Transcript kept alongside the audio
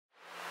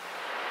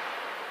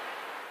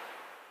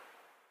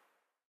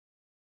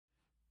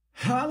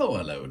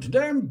Hello.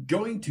 Today I'm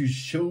going to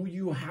show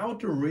you how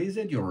to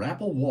reset your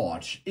Apple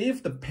Watch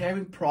if the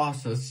pairing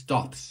process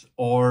stops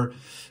or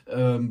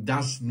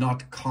does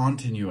not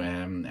continue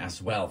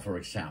as well, for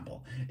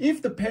example.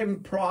 If the pairing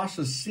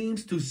process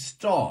seems to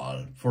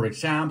stall, for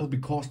example,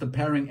 because the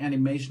pairing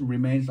animation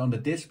remains on the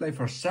display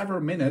for several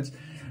minutes,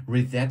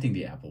 resetting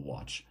the Apple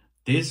Watch.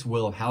 This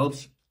will help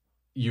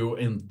you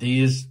in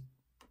this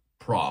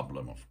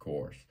problem, of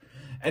course.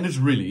 And it's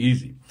really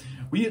easy.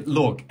 We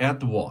look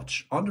at the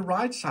watch. On the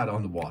right side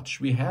on the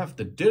watch, we have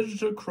the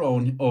digital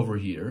chron over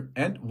here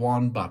and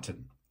one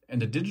button.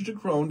 And the digital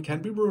chron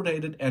can be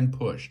rotated and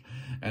pushed.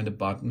 And the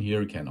button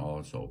here can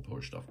also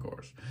pushed, of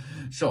course.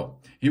 So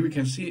here we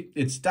can see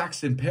it's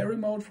stuck in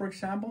pairing mode, for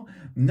example.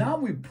 Now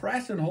we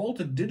press and hold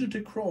the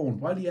digital chron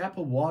while the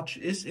Apple Watch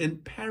is in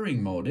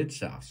pairing mode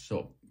itself.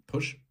 So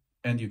push,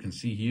 and you can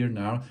see here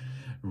now,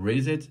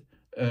 reset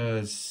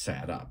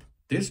setup.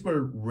 This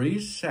will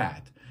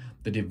reset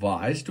the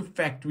device to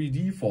factory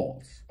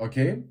defaults,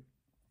 okay?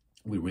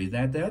 We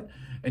reset that,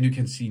 and you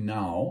can see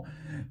now,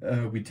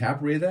 we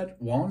tap reset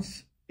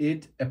once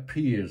it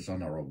appears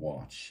on our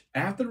watch.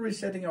 After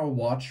resetting our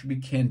watch, we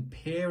can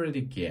pair it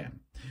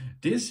again.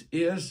 This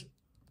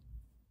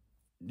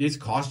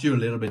costs you a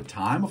little bit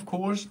time, of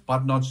course,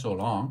 but not so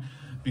long,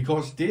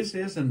 because this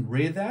is a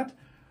reset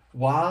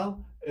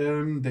while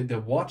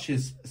the watch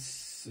is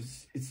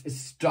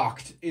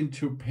stuck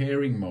into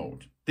pairing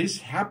mode. This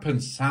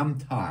happens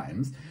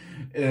sometimes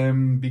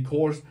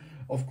because,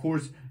 of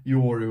course,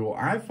 your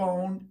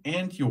iPhone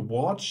and your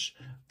watch,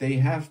 they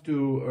have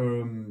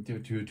to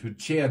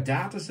share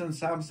data and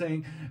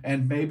something,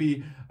 and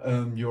maybe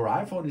your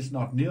iPhone is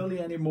not nearly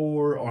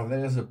anymore, or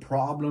there's a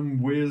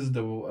problem with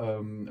the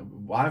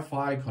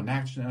Wi-Fi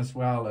connection as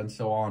well, and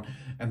so on.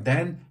 And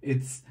then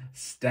it's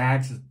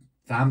stacks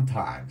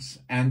sometimes.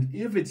 And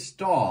if it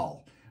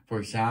stalls, for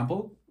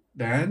example,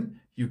 then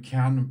you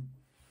can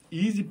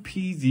easy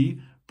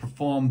peasy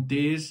perform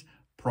this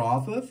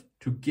process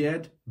to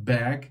get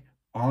back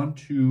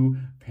onto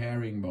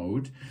pairing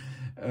mode.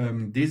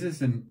 This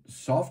is a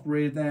soft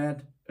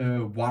reset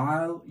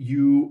while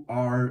you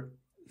are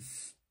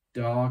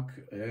stuck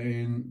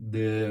in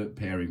the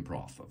pairing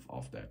process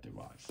of that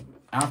device.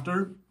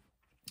 After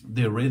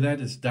the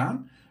reset is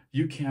done,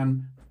 you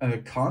can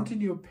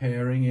continue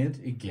pairing it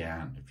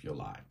again if you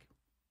like.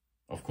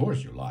 Of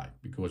course you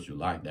like, because you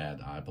like that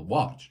Apple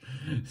Watch.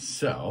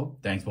 So,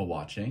 thanks for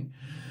watching.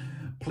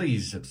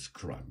 Please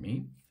subscribe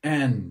me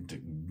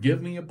and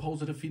give me a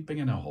positive feedback,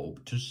 and I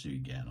hope to see you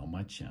again on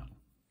my channel.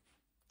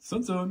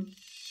 Soon.